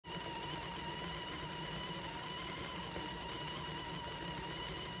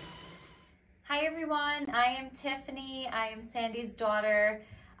Hi everyone, I am Tiffany. I am Sandy's daughter.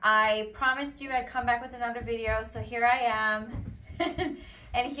 I promised you I'd come back with another video, so here I am.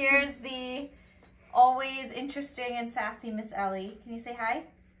 And here's the always interesting and sassy Miss Ellie. Can you say hi?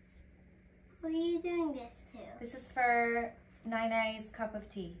 What are you doing this to? This is for Nai's Cup of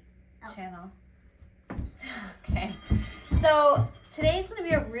Tea channel. Okay, so today's going to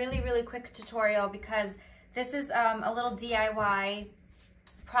be a really quick tutorial because this is a little DIY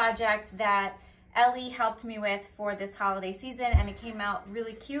project that Ellie helped me with for this holiday season, and it came out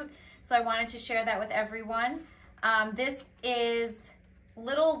really cute, so I wanted to share that with everyone. This is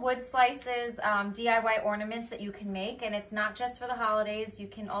little wood slices, DIY ornaments that you can make, and it's not just for the holidays. You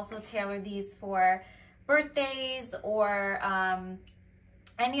can also tailor these for birthdays or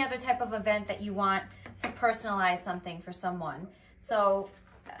any other type of event that you want to personalize something for someone. So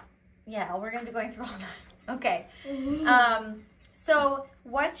yeah, we're gonna be going through all that. Okay. So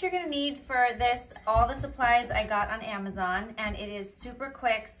what you're gonna need for this, all the supplies I got on Amazon, and it is super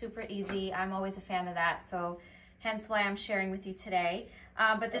quick, super easy. I'm always a fan of that, so hence why I'm sharing with you today.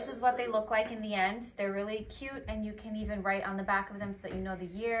 But this is what they look like in the end. They're really cute, and you can even write on the back of them so that you know the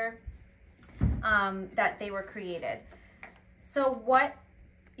year that they were created. So what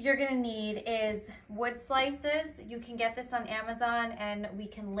you're gonna need is wood slices. You can get this on Amazon, and we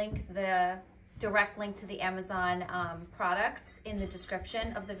can link the direct link to the Amazon products in the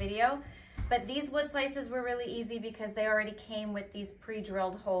description of the video. But these wood slices were really easy because they already came with these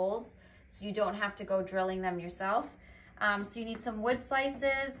pre-drilled holes, so you don't have to go drilling them yourself. So you need some wood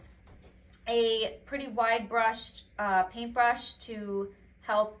slices, a pretty wide brushed paintbrush to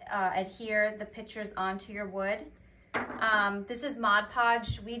help adhere the pictures onto your wood. This is Mod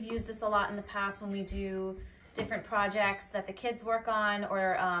Podge. We've used this a lot in the past when we do different projects that the kids work on,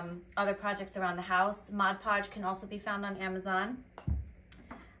 or other projects around the house. Mod Podge can also be found on Amazon.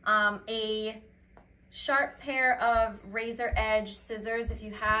 A sharp pair of razor edge scissors, if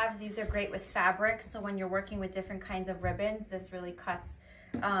you have. These are great with fabric, so when you're working with different kinds of ribbons, this really cuts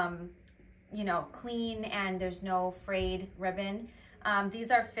you know, clean, and there's no frayed ribbon.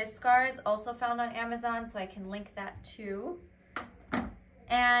 These are fist scars, also found on Amazon, so I can link that too.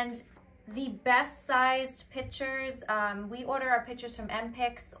 And the best sized pictures, we order our pictures from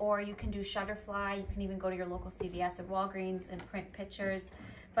MPix, or you can do Shutterfly. You can even go to your local CVS or Walgreens and print pictures.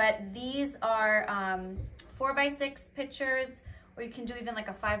 But these are 4x6 pictures, or you can do even like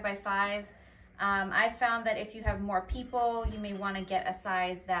a 5x5. I found that if you have more people, you may want to get a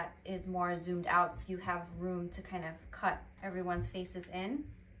size that is more zoomed out, so you have room to kind of cut everyone's faces in.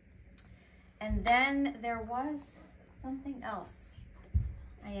 And then there was something else.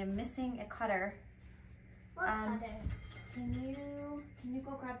 I am missing a cutter. What cutter? Can you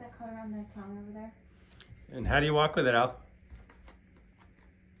go grab that cutter on the counter over there? And how do you walk with it, Al?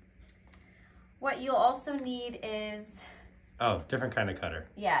 What you'll also need is... Oh, different kind of cutter.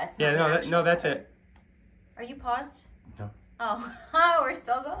 Yeah, it's not no, that's it. Are you paused? No. Oh, we're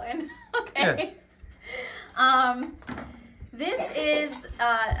still going. Okay. Yeah. This is,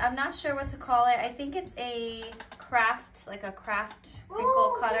 I'm not sure what to call it. I think it's a craft, like a craft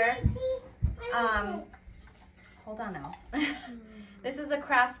crinkle cutter. Hold on now. This is a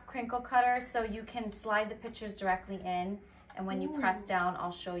craft crinkle cutter, so you can slide the pictures directly in, and when you press down,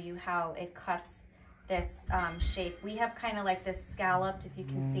 I'll show you how it cuts this shape. We have kind of like this scalloped, if you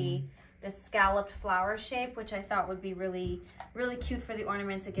can see, this scalloped flower shape, which I thought would be really cute for the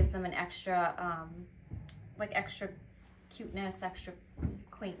ornaments. It gives them an extra, like extra cuteness, extra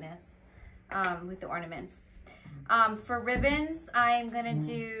quaintness with the ornaments. For ribbons, I'm gonna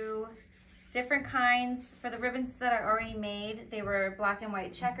do different kinds. For the ribbons that I already made, they were black and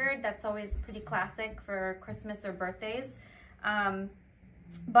white checkered. That's always pretty classic for Christmas or birthdays.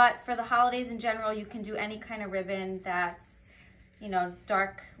 But for the holidays in general, you can do any kind of ribbon that's, you know,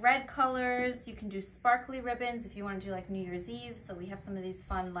 dark red colors. You can do sparkly ribbons if you want to do like New Year's Eve. So we have some of these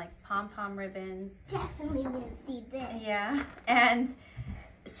fun like pom-pom ribbons. Definitely gonna see this. Yeah, and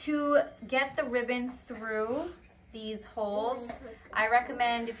to get the ribbon through these holes, I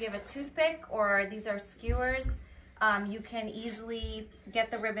recommend if you have a toothpick, or these are skewers, you can easily get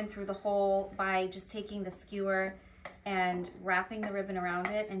the ribbon through the hole by just taking the skewer and wrapping the ribbon around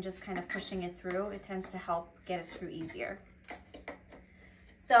it and just kind of pushing it through. It tends to help get it through easier.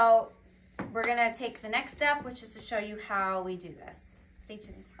 So we're gonna take the next step, which is to show you how we do this. Stay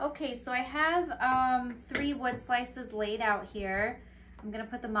tuned. Okay, so I have 3 wood slices laid out here. I'm gonna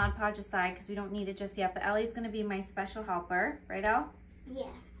put the Mod Podge aside because we don't need it just yet, but Ellie's gonna be my special helper, right, Elle? Yeah.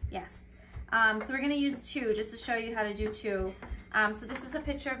 Yes. So we're gonna use 2 just to show you how to do 2. So this is a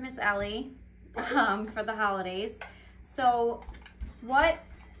picture of Miss Ellie for the holidays. So what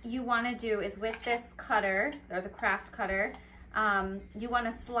you want to do is with this cutter, or the craft cutter, you want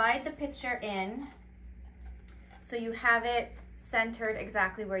to slide the picture in so you have it centered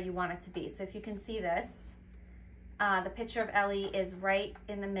exactly where you want it to be. So if you can see this, the picture of Ellie is right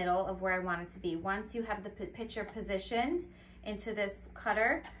in the middle of where I want it to be. Once you have the picture positioned into this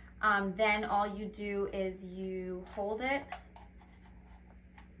cutter, then all you do is you hold it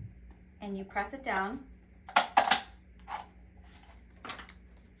and you press it down,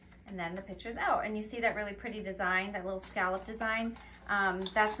 and then the picture's out. And you see that really pretty design, that little scallop design.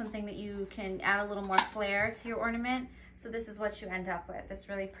 That's something that you can add a little more flair to your ornament. So this is what you end up with, this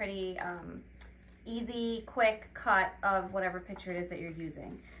really pretty, easy, quick cut of whatever picture it is that you're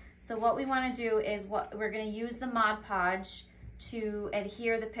using. So what we want to do is we're going to use the Mod Podge to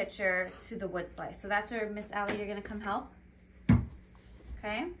adhere the picture to the wood slice. So that's where, Miss Allie, you're going to come help.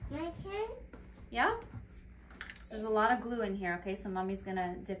 Okay? My turn? Yeah? So there's a lot of glue in here, okay? So Mommy's going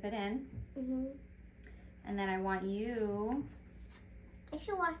to dip it in. Mm-hmm. And then I want you... I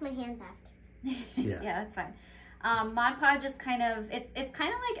should wash my hands after. Yeah. Yeah, that's fine. Mod Podge is kind of, it's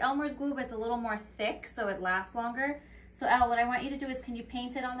kind of like Elmer's glue, but it's a little more thick, so it lasts longer. So Elle, what I want you to do is, can you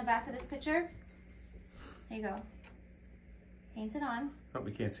paint it on the back of this picture? There you go. Paint it on. Oh,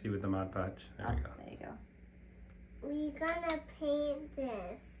 we can't see with the Mod Podge. There we go. There you go. We're gonna paint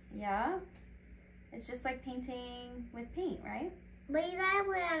this. Yeah. It's just like painting with paint, right? But you gotta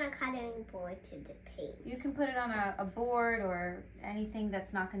put it on a cutting board to paint. You can put it on a board or anything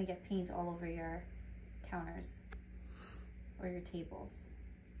that's not going to get paint all over your counters or your tables.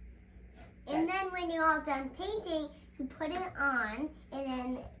 And then when you're all done painting, you put it on,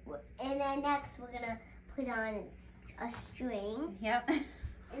 and then next we're gonna put on a string. Yep.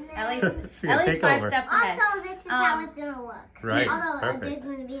 And then Ellie's 5 steps ahead. Also, this is how it's gonna look. Right. Although Perfect. there's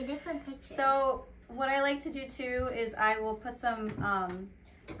gonna be a different picture. So what I like to do too is I will put some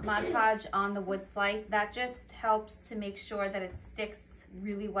Mod Podge on the wood slice. That just helps to make sure that it sticks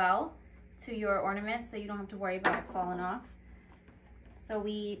really well to your ornament, so you don't have to worry about it falling off. So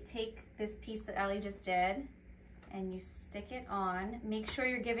we take this piece that Ellie just did and you stick it on. Make sure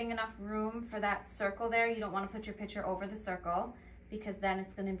you're giving enough room for that circle there. You don't want to put your picture over the circle, because then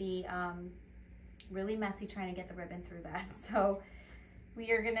it's going to be really messy trying to get the ribbon through that. So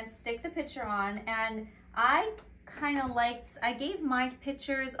we are going to stick the picture on, and I gave my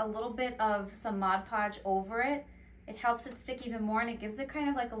pictures a little bit of some Mod Podge over it. It helps it stick even more, and it gives it kind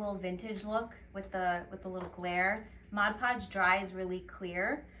of like a little vintage look with the little glare. Mod Podge dries really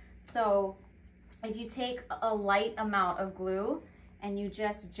clear. So if you take a light amount of glue and you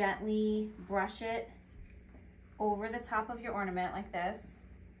just gently brush it over the top of your ornament like this,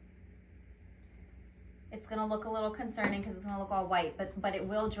 it's gonna look a little concerning because it's gonna look all white, but it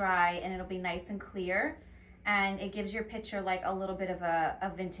will dry and it'll be nice and clear, and it gives your picture like a little bit of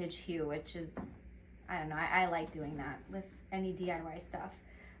a vintage hue, which is, I don't know, I like doing that with any DIY stuff.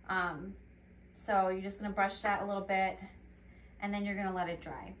 So you're just gonna brush that a little bit, and then you're gonna let it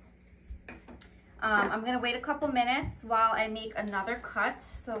dry. I'm gonna wait a couple minutes while I make another cut.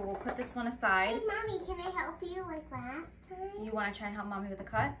 So we'll put this one aside. Hey, Mommy, can I help you like last time? You wanna try and help Mommy with a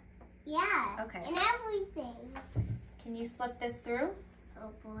cut? Yeah. Okay. And everything. Can you slip this through? Oh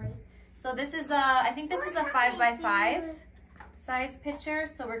boy. So this is I think this is a 5x5 size picture.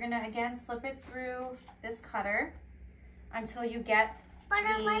 So we're gonna again slip it through this cutter until you get But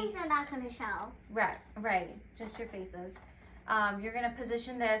our legs are not gonna show. Right, just your faces. You're gonna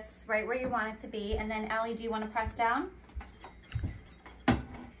position this right where you want it to be, and then Ellie, do you wanna press down?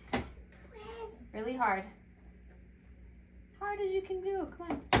 Really hard. Hard as you can do,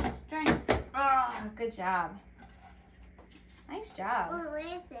 come on, strength. Oh, good job. Nice job. Oh, where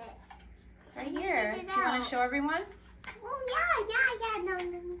is it? It's right here. Do you wanna show everyone? Oh, yeah. No.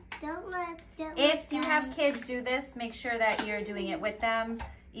 Don't If you have kids do this, make sure that you're doing it with them.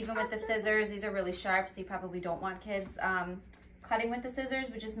 Even with the scissors, these are really sharp, so you probably don't want kids cutting with the scissors,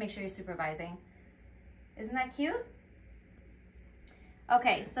 but just make sure you're supervising. Isn't that cute?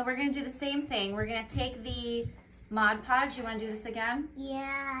 Okay, so we're gonna do the same thing. We're gonna take the Mod Podge. You wanna do this again?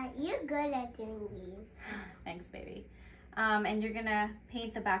 Yeah, you're good at doing these. Thanks, baby. And you're gonna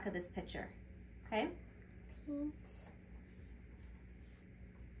paint the back of this picture, okay? Paint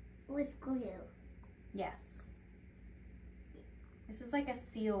with glue. Yes. This is like a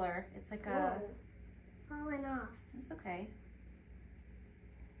sealer. It's like a... Whoa. Falling off. It's okay.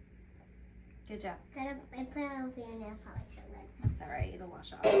 Good job. I put it over your nail polish so good. That's all right. It'll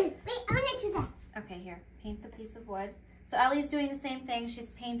wash off. Wait, I want to do that. Okay, here. Paint the piece of wood. So Ellie's doing the same thing.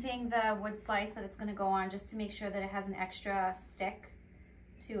 She's painting the wood slice that it's going to go on just to make sure that it has an extra stick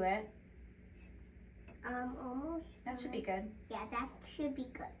to it. Almost. That should be good. Yeah, that should be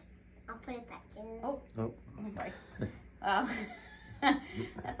good. I'll put it back in. Oh boy.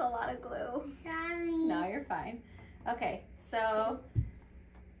 That's a lot of glue. Sorry. No, you're fine. Okay, so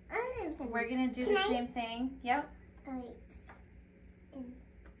we're gonna do the same thing. Yep. And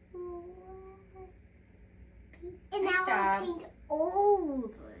Nice now job. I'll paint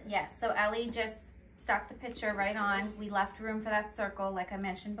over. Yes, so Ellie just stuck the picture right on. We left room for that circle like I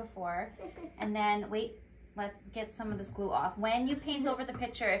mentioned before. And then, wait, let's get some of this glue off. When you paint over the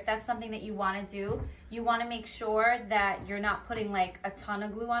picture, if that's something that you want to do, you want to make sure that you're not putting like a ton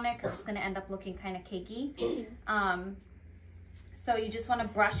of glue on it because it's going to end up looking kind of cakey. So you just want to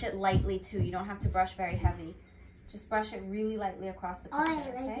brush it lightly too. You don't have to brush very heavy. Just brush it really lightly across the picture.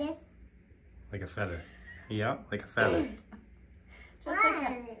 Alright, like this? Like a feather. Yeah, like a feather. Just like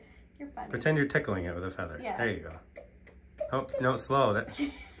that. You're funny. Pretend you're tickling it with a feather. Yeah. There you go. Oh, no, slow.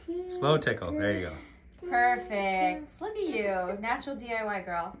 Slow tickle. There you go. Perfect. Look at you. Natural DIY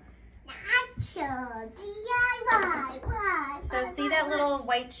girl. Natural DIY. So see that little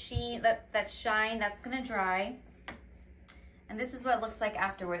white sheen, that shine, that's going to dry. And this is what it looks like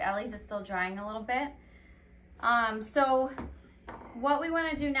afterward. Ellie's is still drying a little bit. So what we want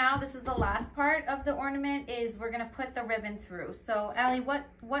to do now, this is the last part of the ornament, is we're going to put the ribbon through. So Ellie, what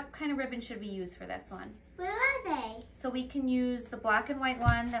kind of ribbon should we use for this one? Where are they? So we can use the black and white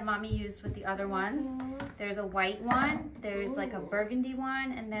one that Mommy used with the other ones. There's a white one, there's like a burgundy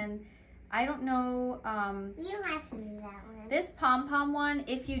one, and then I don't know. You don't have to do that one. This pom-pom one,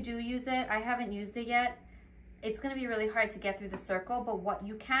 if you do use it, I haven't used it yet, it's going to be really hard to get through the circle, but what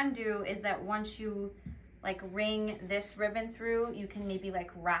you can do is that once you like ring this ribbon through, you can maybe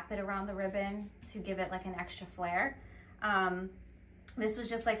like wrap it around the ribbon to give it like an extra flair. This was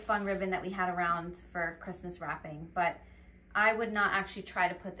just like fun ribbon that we had around for Christmas wrapping, but I would not actually try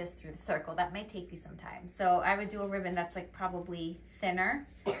to put this through the circle. That might take you some time. So I would do a ribbon that's like probably thinner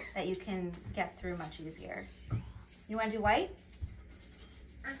that you can get through much easier. You want to do white?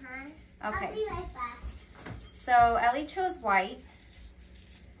 Okay. I'll be right back. So Ellie chose white.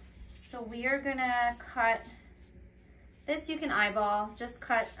 So we are gonna cut this. You can eyeball, just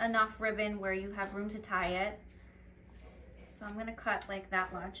cut enough ribbon where you have room to tie it. So I'm gonna cut like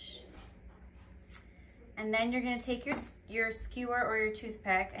that much. And then you're gonna take your skewer or your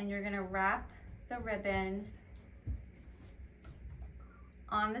toothpick and you're gonna wrap the ribbon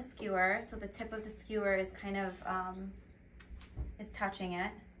on the skewer. So the tip of the skewer is kind of, is touching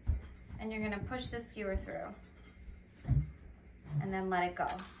it. And you're gonna push the skewer through. And then let it go.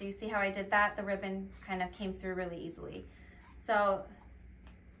 So you see how I did that? The ribbon kind of came through really easily. So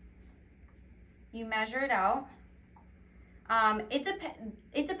you measure it out.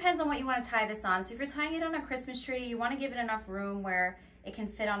 It depends on what you want to tie this on. So if you're tying it on a Christmas tree, you want to give it enough room where it can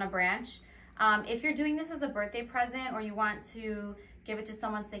fit on a branch. If you're doing this as a birthday present or you want to give it to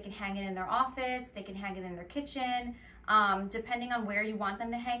someone so they can hang it in their office, they can hang it in their kitchen, depending on where you want them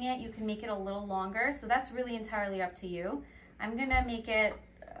to hang it, you can make it a little longer. So that's really entirely up to you. I'm gonna make it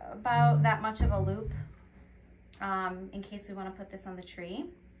about that much of a loop in case we want to put this on the tree.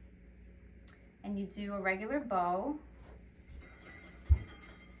 And you do a regular bow.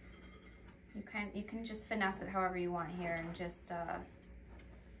 You can just finesse it however you want here and just I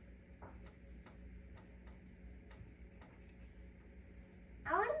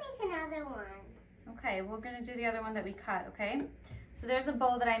want to make another one. okay, we're gonna do the other one that we cut, okay? So there's a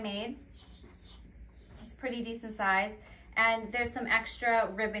bow that I made. It's pretty decent size. And there's some extra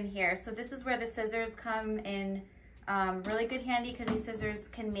ribbon here. So this is where the scissors come in really good handy because these scissors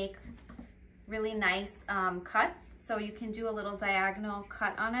can make really nice cuts. So you can do a little diagonal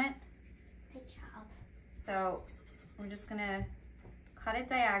cut on it. Good job. So we're just gonna cut it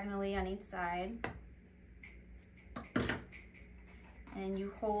diagonally on each side. And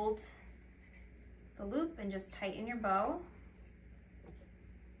you hold the loop and just tighten your bow.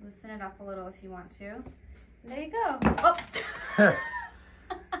 Loosen it up a little if you want to. And there you go. Oh.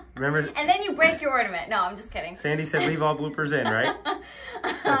 Remember? And then you break your ornament. No, I'm just kidding. Sandy said leave all bloopers in, right?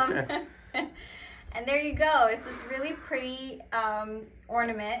 And there you go. It's this really pretty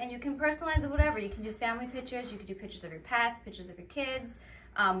ornament, and you can personalize it whatever. You can do family pictures. You can do pictures of your pets, pictures of your kids,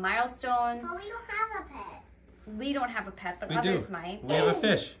 milestones. But we don't have a pet. We don't have a pet, but We others do. might. We have a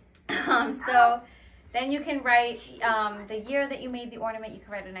fish. So then you can write the year that you made the ornament. You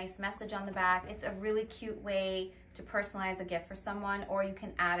can write a nice message on the back. It's a really cute way to personalize a gift for someone, or you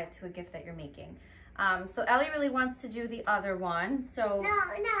can add it to a gift that you're making. So Ellie really wants to do the other one. So No,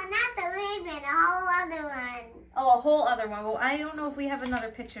 not the ribbon, a whole other one. oh, a whole other one. Well, I don't know if we have another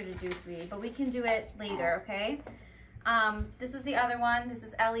picture to do, sweetie, but we can do it later, okay? This is the other one. This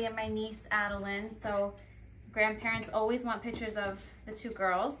is Ellie and my niece Adeline. So grandparents always want pictures of the two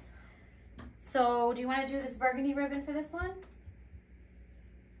girls. So do you want to do this burgundy ribbon for this one?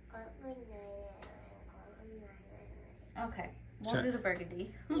 Okay, we'll do the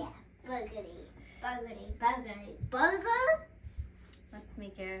burgundy. Yeah, burgundy, burgundy, burgundy, burger. Let's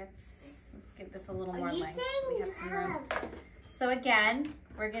make it, let's give this a little more length saying so we have some room. have So again,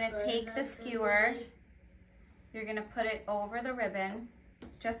 we're gonna take the skewer, you're gonna put it over the ribbon,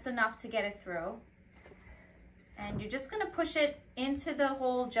 just enough to get it through. And you're just gonna push it into the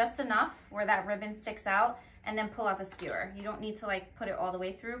hole just enough where that ribbon sticks out, and then pull out the skewer. You don't need to like put it all the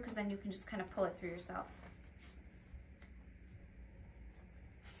way through, because then you can just kind of pull it through yourself.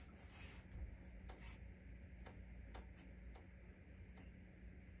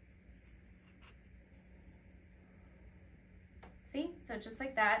 See, so just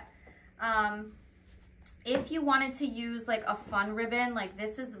like that. If you wanted to use like a fun ribbon, like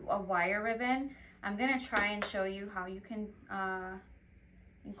this is a wire ribbon, I'm gonna try and show you how you can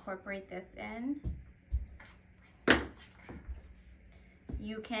incorporate this in.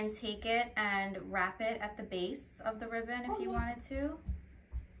 You can take it and wrap it at the base of the ribbon if you wanted to.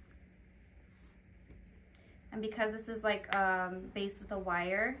 And because this is like base with a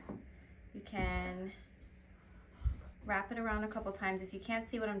wire, you can wrap it around a couple times. If you can't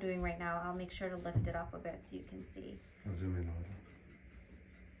see what I'm doing right now, I'll make sure to lift it up a bit so you can see. I'll zoom in a little.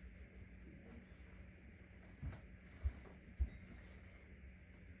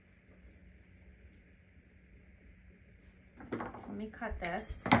 So let me cut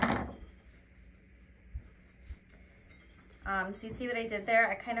this. So you see what I did there?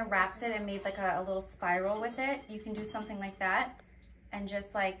 I kind of wrapped it and made like a little spiral with it. You can do something like that and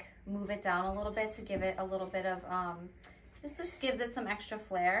just like move it down a little bit to give it a little bit of, this just gives it some extra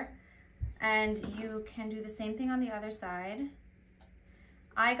flair. And you can do the same thing on the other side.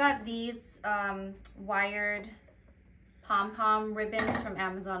 I got these wired pom-pom ribbons from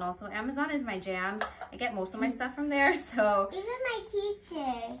Amazon also. Amazon is my jam. I get most of my stuff from there, so. Even my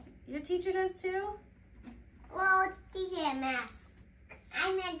teacher. Your teacher does too? Well, TJ Maxx.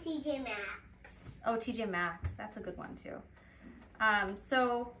 I meant TJ Maxx. Oh, TJ Maxx. That's a good one too.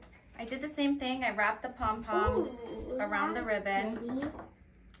 So I did the same thing. I wrapped the pom-poms around the ribbon. Pretty.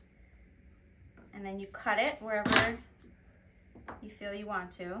 And then you cut it wherever you feel you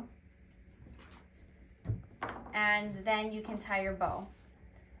want to. And then you can tie your bow.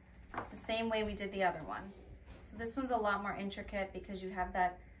 The same way we did the other one. So this one's a lot more intricate because you have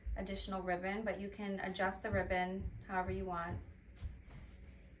that additional ribbon, but you can adjust the ribbon however you want.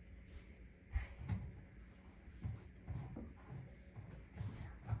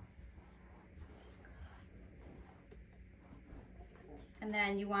 And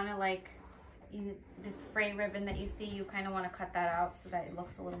then you want to like, this fray ribbon that you see, you kind of want to cut that out so that it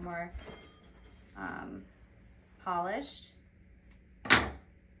looks a little more polished.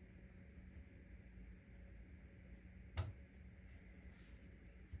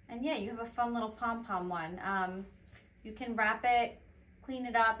 And yeah, you have a fun little pom-pom one. You can wrap it, clean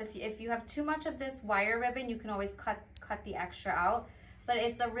it up. If you have too much of this wire ribbon, you can always cut the extra out. But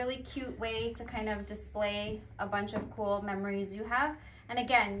it's a really cute way to kind of display a bunch of cool memories you have. And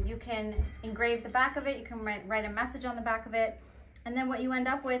again, you can engrave the back of it, you can write a message on the back of it, and then what you end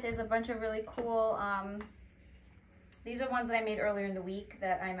up with is a bunch of really cool, these are ones that I made earlier in the week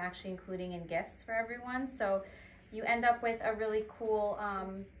that I'm actually including in gifts for everyone. So you end up with a really cool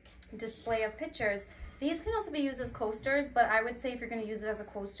display of pictures. These can also be used as coasters, but I would say if you're going to use it as a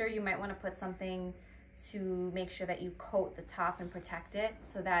coaster, you might want to put something to make sure that you coat the top and protect it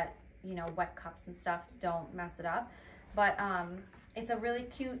so that, you know, wet cups and stuff don't mess it up. But it's a really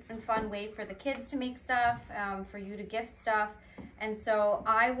cute and fun way for the kids to make stuff, for you to gift stuff. And so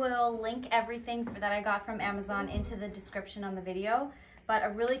I will link everything that I got from Amazon into the description on the video. But a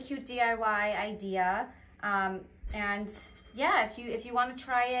really cute DIY idea. And yeah, if you want to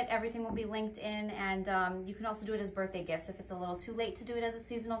try it, everything will be linked in. And you can also do it as birthday gifts. If it's a little too late to do it as a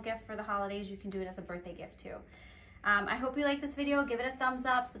seasonal gift for the holidays, you can do it as a birthday gift too. I hope you like this video. Give it a thumbs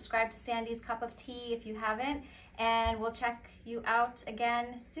up. Subscribe to Sandy's Cup of Tea if you haven't. And we'll check you out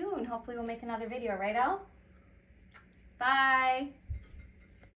again soon. Hopefully we'll make another video, right, Elle? Bye.